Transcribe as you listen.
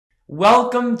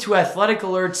Welcome to Athletic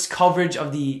Alert's coverage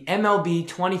of the MLB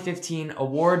 2015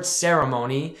 awards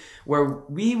ceremony, where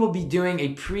we will be doing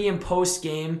a pre and post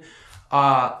game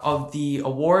of the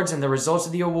awards and the results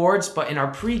of the awards. But in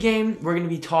our pre-game, we're going to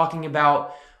be talking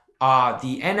about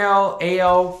the NL,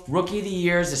 AL, Rookie of the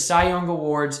Years, the Cy Young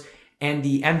Awards, and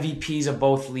the MVPs of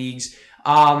both leagues.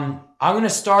 I'm going to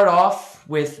start off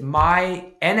with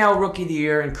my NL Rookie of the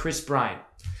Year and Chris Bryant.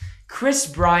 Chris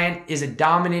Bryant is a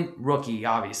dominant rookie,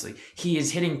 obviously. He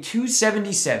is hitting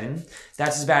 .277.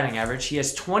 That's his batting average. He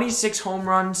has 26 home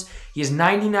runs. He has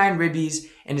 99 ribbies,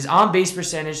 and his on-base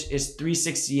percentage is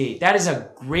 .368. That is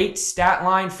a great stat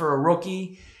line for a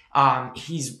rookie.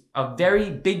 He's a very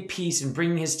big piece in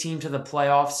bringing his team to the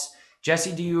playoffs.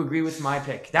 Jesse, do you agree with my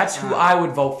pick? That's who I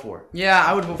would vote for. Yeah,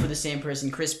 I would vote for the same person,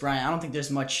 Chris Bryant. I don't think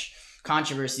there's much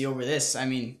controversy over this. I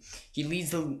mean, he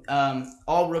leads the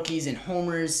all rookies in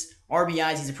homers,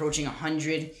 RBIs. He's approaching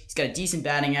 100. He's got a decent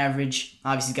batting average.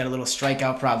 Obviously, he's got a little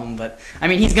strikeout problem, but I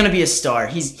mean, he's going to be a star.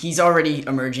 He's already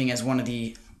emerging as one of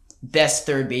the best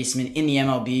third basemen in the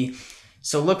MLB.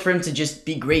 So look for him to just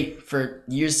be great for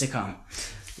years to come.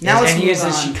 Now, and he is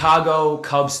the Chicago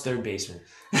Cubs third baseman.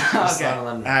 Okay.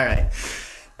 All right.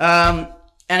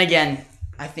 And again,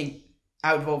 I think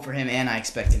I would vote for him, and I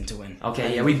expect him to win.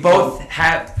 Okay, yeah, we both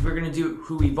have. We're gonna do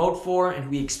who we vote for and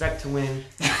who we expect to win.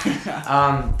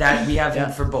 That we have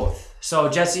him for both. So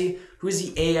Jesse, who's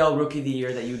the AL Rookie of the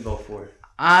Year that you would vote for?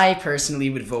 I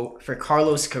personally would vote for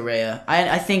Carlos Correa.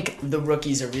 I think the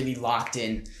rookies are really locked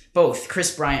in. Both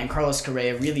Chris Bryant and Carlos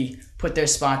Correa really put their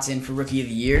spots in for Rookie of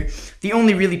the Year. The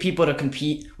only really people to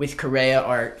compete with Correa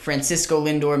are Francisco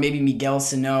Lindor, maybe Miguel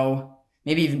Sano,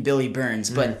 maybe even Billy Burns.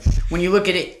 But when you look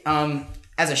at it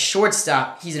as a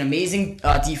shortstop, he's an amazing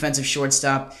defensive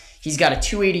shortstop. He's got a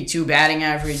 .282 batting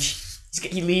average.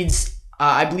 He leads,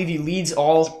 I believe he leads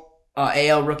all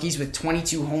AL rookies with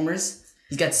 22 homers.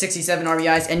 He's got 67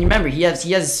 RBIs. And remember, he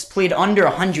has played under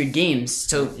 100 games.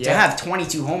 So to have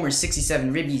 22 homers,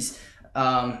 67 ribbies,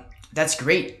 that's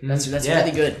great. That's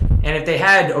really good. And if they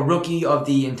had a rookie of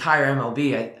the entire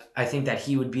MLB, I think that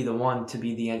he would be the one to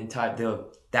be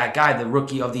that guy, the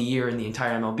Rookie of the Year in the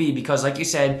entire MLB. Because like you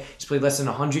said, he's played less than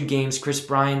 100 games. Chris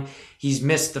Bryant, he's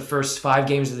missed the first 5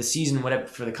 games of the season, whatever,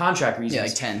 for the contract reasons. Yeah,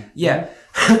 like 10. Yeah,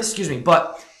 excuse me.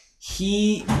 But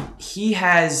he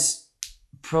has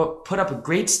put up a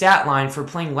great stat line for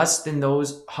playing less than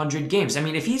those 100 games. I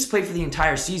mean, if he's played for the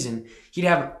entire season, he'd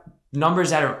have numbers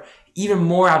that are even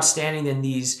more outstanding than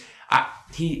these.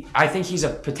 I think he's a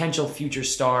potential future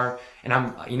star, and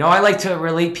I like to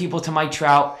relate people to Mike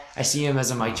Trout. I see him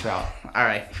as a Mike Trout. All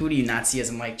right, who do you not see as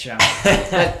a Mike Trout?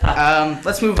 But,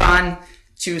 let's move on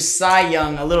to Cy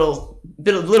Young, a little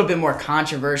bit more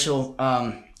controversial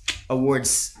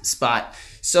awards spot.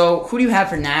 So, who do you have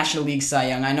for National League Cy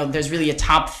Young? I know there's really a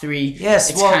top 3. Yes,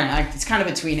 it's kind of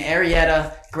between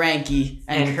Arrieta, Greinke,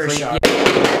 and Kershaw.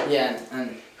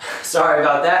 And sorry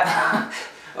about that.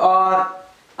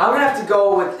 I'm going to have to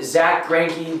go with Zach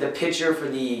Greinke, the pitcher for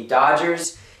the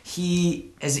Dodgers.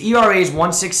 His ERA is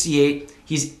 1.68.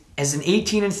 He has an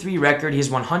 18-3 record. He has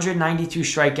 192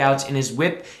 strikeouts, and his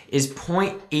WHIP is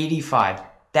 .85.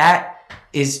 That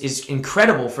is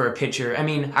incredible for a pitcher. I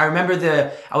mean, I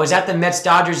remember I was at the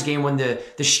Mets-Dodgers game when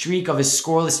the streak of his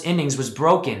scoreless innings was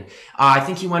broken. I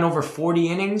think he went over 40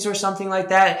 innings or something like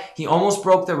that. He almost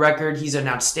broke the record. He's an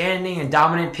outstanding and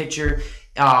dominant pitcher.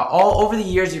 All over the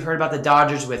years, you've heard about the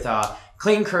Dodgers with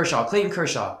Clayton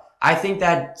Kershaw. I think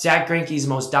that Zach Greinke is the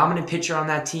most dominant pitcher on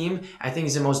that team. I think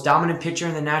he's the most dominant pitcher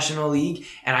in the National League,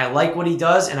 and I like what he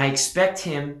does, and I expect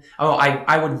him.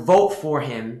 I would vote for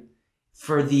him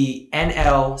for the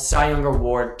NL Cy Young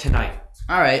Award tonight.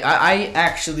 All right, I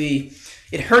actually,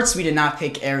 it hurts me to not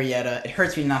pick Arrieta. It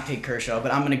hurts me to not pick Kershaw,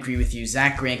 but I'm going to agree with you.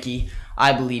 Zach Greinke,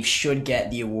 I believe, should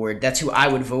get the award. That's who I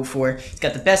would vote for. He's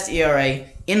got the best ERA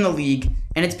in the league,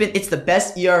 and it's the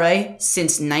best ERA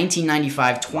since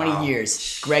 1995, 20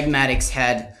 years. Greg Maddux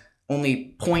had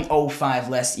only .05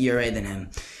 less ERA than him.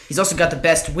 He's also got the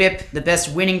best WHIP, the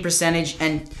best winning percentage,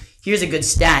 and here's a good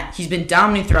stat. He's been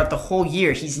dominant throughout the whole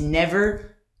year. He's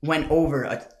never went over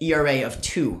an ERA of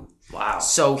 2. Wow.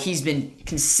 So he's been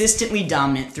consistently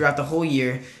dominant throughout the whole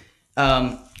year.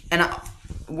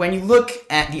 When you look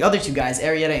at the other 2 guys,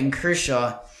 Arrieta and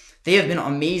Kershaw, they have been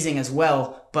amazing as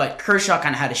well, but Kershaw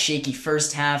kind of had a shaky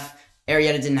first half.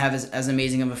 Arrieta didn't have as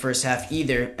amazing of a first half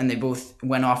either, and they both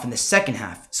went off in the second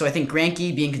half. So I think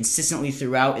Greinke being consistently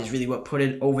throughout is really what put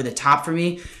it over the top for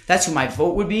me. That's who my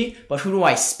vote would be, but who do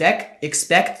I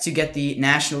expect to get the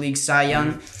National League Cy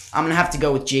Young? I'm going to have to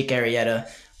go with Jake Arrieta.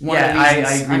 one of the I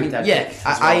reasons. agree with that Yeah, pick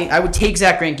as well. I would take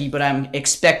Zach Greinke, but I'm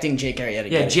expecting Jake Arrieta.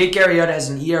 Yeah, Jake Arrieta has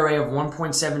an ERA of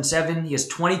 1.77. He has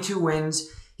 22 wins.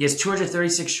 He has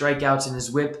 236 strikeouts, and his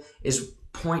whip is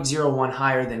 .01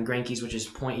 higher than Greinke's, which is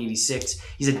 .86.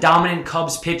 He's a dominant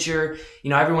Cubs pitcher.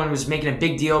 Everyone was making a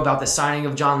big deal about the signing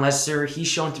of John Lester. He's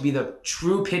shown to be the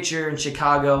true pitcher in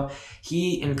Chicago.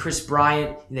 He and Chris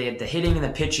Bryant, they had the hitting and the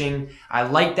pitching. I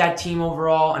like that team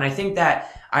overall, and I think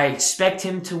that I expect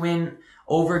him to win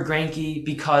over Greinke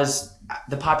because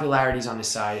the popularity's on his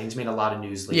side, and he's made a lot of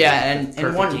news lately. Yeah,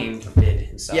 and one game bid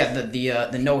and stuff. Yeah,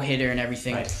 the no hitter and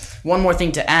everything. Right. One more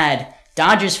thing to add.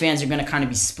 Dodgers fans are going to kind of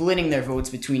be splitting their votes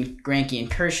between Greinke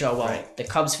and Kershaw, while the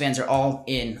Cubs fans are all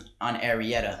in on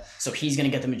Arrieta. So he's going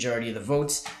to get the majority of the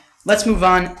votes. Let's move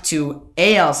on to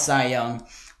AL Cy Young.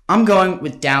 I'm going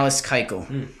with Dallas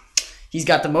Keuchel. He's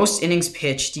got the most innings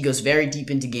pitched. He goes very deep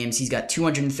into games. He's got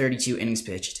 232 innings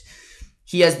pitched.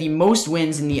 He has the most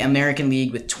wins in the American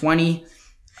League with 20.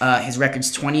 His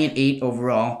record's 20-8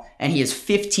 overall, and he is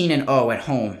 15-0 at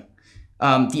home.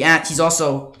 He's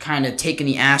also kind of taken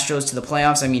the Astros to the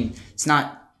playoffs. I mean, it's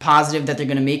not positive that they're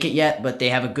going to make it yet, but they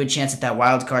have a good chance at that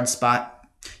wild card spot.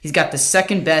 He's got the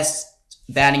second best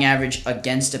batting average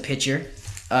against a pitcher,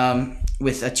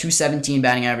 with a .217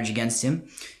 batting average against him.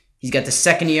 He's got the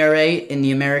second ERA in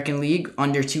the American League,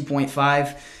 under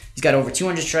 2.5. He's got over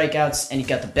 200 strikeouts, and he's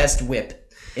got the best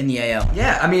whip in the AL.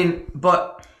 Yeah, I mean,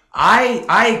 but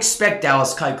I expect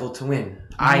Dallas Keuchel to win.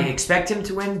 I expect him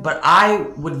to win, but I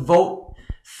would vote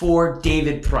for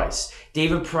David Price.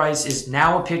 David Price is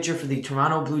now a pitcher for the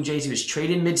Toronto Blue Jays. He was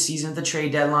traded mid-season at the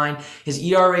trade deadline. His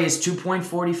ERA is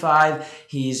 2.45.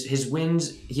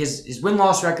 His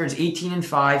win-loss record is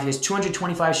 18-5. He has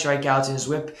 225 strikeouts, and his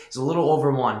whip is a little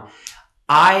over 1.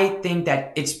 I think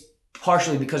that it's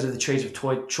partially because of the trades of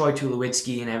Troy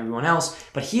Tulowitzki and everyone else,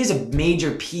 but he is a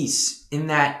major piece in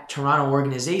that Toronto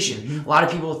organization. A lot of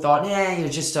people thought, it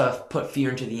was just to put fear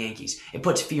into the Yankees. It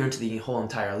puts fear into the whole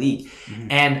entire league.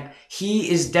 And he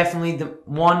is definitely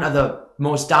one of the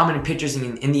most dominant pitchers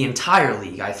in the entire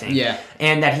league, I think. Yeah.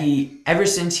 And that ever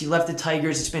since he left the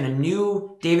Tigers, it's been a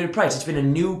new David Price. It's been a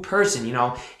new person.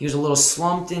 He was a little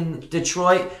slumped in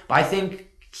Detroit, but I think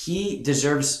he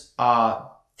deserves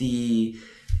the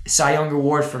Cy Young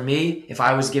Award for me if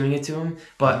I was giving it to him,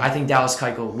 but I think Dallas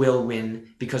Keuchel will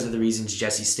win because of the reasons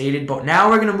Jesse stated. But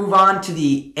now we're going to move on to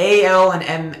the AL and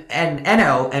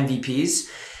NL MVPs,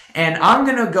 and I'm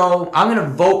going to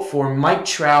vote for Mike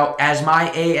Trout as my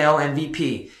AL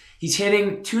MVP. He's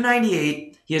hitting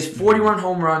 .298. He has 41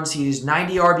 home runs. He has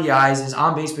 90 RBIs. His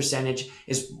on-base percentage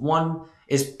is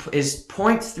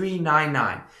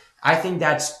 .399. I think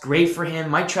that's great for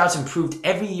him. Mike Trout's improved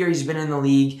every year he's been in the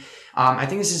league. I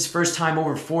think this is his first time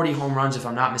over 40 home runs, if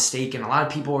I'm not mistaken. A lot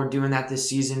of people are doing that this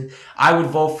season. I would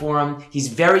vote for him. He's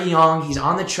very young. He's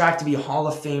on the track to be a Hall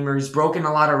of Famer. He's broken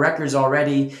a lot of records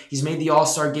already. He's made the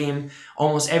All-Star game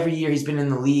almost every year he's been in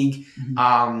the league.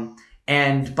 But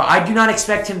I do not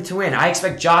expect him to win. I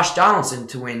expect Josh Donaldson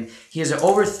to win. He has an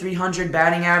over 300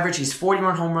 batting average. He's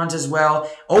 41 home runs as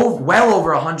well. Well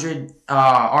over 100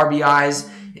 RBIs,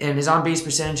 and his on-base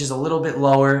percentage is a little bit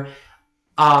lower.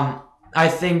 I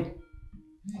think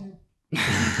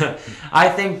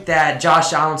that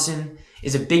Josh Donaldson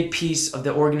is a big piece of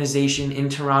the organization in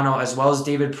Toronto, as well as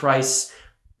David Price.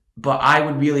 But I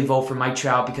would really vote for Mike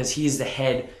Trout because he's the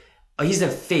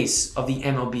face of the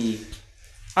MLB.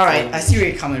 All right, I see where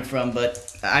you're coming from,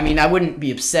 but I mean, I wouldn't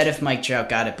be upset if Mike Trout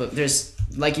got it. But there's,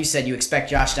 like you said, you expect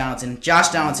Josh Donaldson. Josh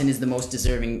Donaldson is the most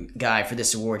deserving guy for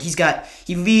this award.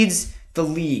 He leads the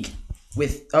league.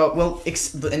 With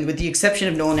the exception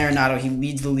of Nolan Arenado, he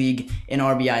leads the league in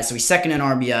RBIs. So he's second in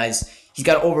RBIs. He's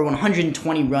got over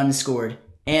 120 runs scored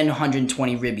and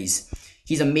 120 ribbies.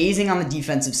 He's amazing on the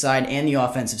defensive side and the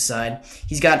offensive side.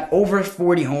 He's got over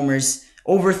 40 homers,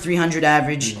 over 300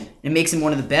 average. It makes him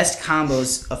one of the best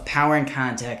combos of power and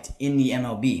contact in the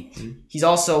MLB. He's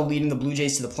also leading the Blue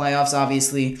Jays to the playoffs,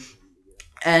 obviously.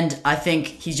 And I think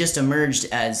he's just emerged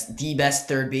as the best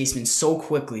third baseman so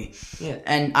quickly. Yeah.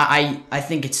 And I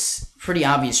think it's pretty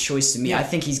obvious choice to me. Yeah. I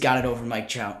think he's got it over Mike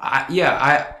Trout. I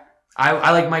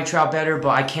like Mike Trout better, but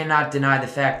I cannot deny the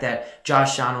fact that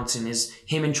Josh Donaldson is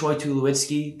him and Troy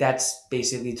Tulowitzki. That's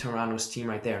basically Toronto's team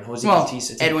right there. And Jose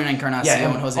Bautista. Edwin Encarnacion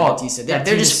and Jose Bautista. They're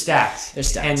just stacked. They're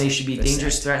stacked. And they should be a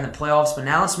dangerous threat in the playoffs. But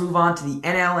now let's move on to the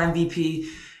NL MVP.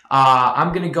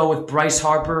 I'm going to go with Bryce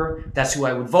Harper. That's who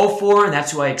I would vote for, and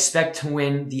that's who I expect to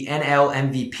win the NL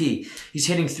MVP. He's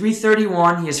hitting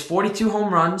 .331. He has 42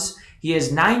 home runs. He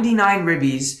has 99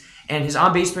 ribbies, and his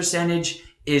on-base percentage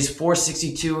is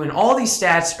 .462. And all these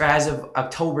stats are as of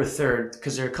October 3rd,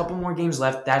 because there are a couple more games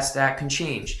left. That stat can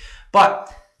change.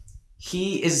 But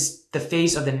He is the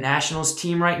face of the Nationals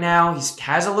team right now. He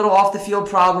has a little off the field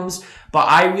problems, but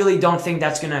I really don't think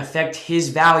that's going to affect his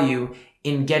value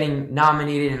in getting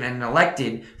nominated and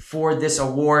elected for this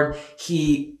award.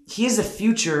 He is the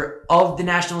future of the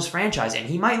Nationals franchise, and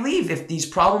he might leave if these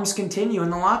problems continue in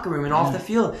the locker room and off the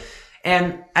field.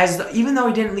 And even though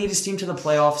he didn't lead his team to the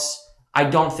playoffs, I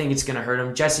don't think it's going to hurt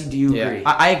him. Jesse, do you agree?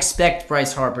 I expect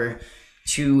Bryce Harper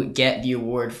to get the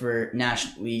award for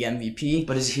National League MVP.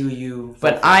 But is who you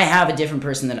But I have a different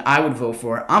person that I would vote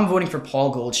for. I'm voting for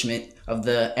Paul Goldschmidt of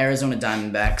the Arizona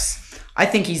Diamondbacks. I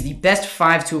think he's the best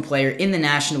 5-tool player in the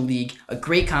National League, a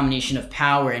great combination of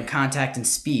power and contact and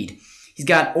speed. He's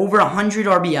got over 100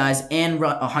 RBIs and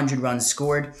 100 runs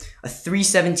scored, a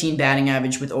 .317 batting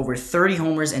average with over 30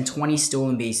 homers and 20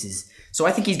 stolen bases. So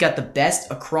I think he's got the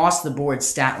best across-the-board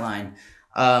stat line.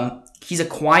 He's a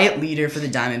quiet leader for the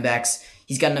Diamondbacks.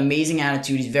 He's got an amazing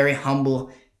attitude. He's very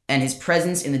humble, and his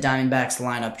presence in the Diamondbacks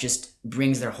lineup just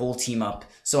brings their whole team up.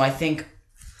 So I think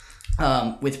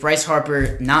with Bryce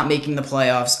Harper not making the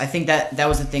playoffs, I think that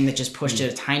was the thing that just pushed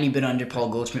it a tiny bit under Paul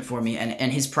Goldschmidt for me,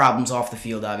 and his problems off the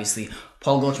field, obviously.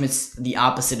 Paul Goldschmidt's the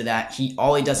opposite of that.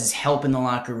 All he does is help in the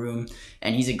locker room,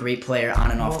 and he's a great player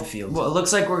on and off the field. Well, it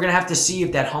looks like we're going to have to see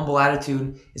if that humble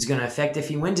attitude is going to affect if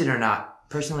he wins it or not.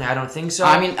 Personally, I don't think so.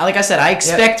 I mean, like I said, I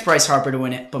expect Bryce Harper to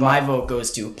win it, but my vote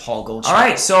goes to Paul Goldschmidt. All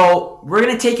right, so we're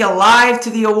going to take you live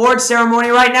to the award ceremony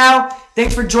right now.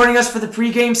 Thanks for joining us for the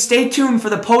pregame. Stay tuned for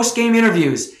the postgame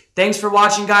interviews. Thanks for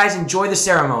watching, guys. Enjoy the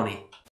ceremony.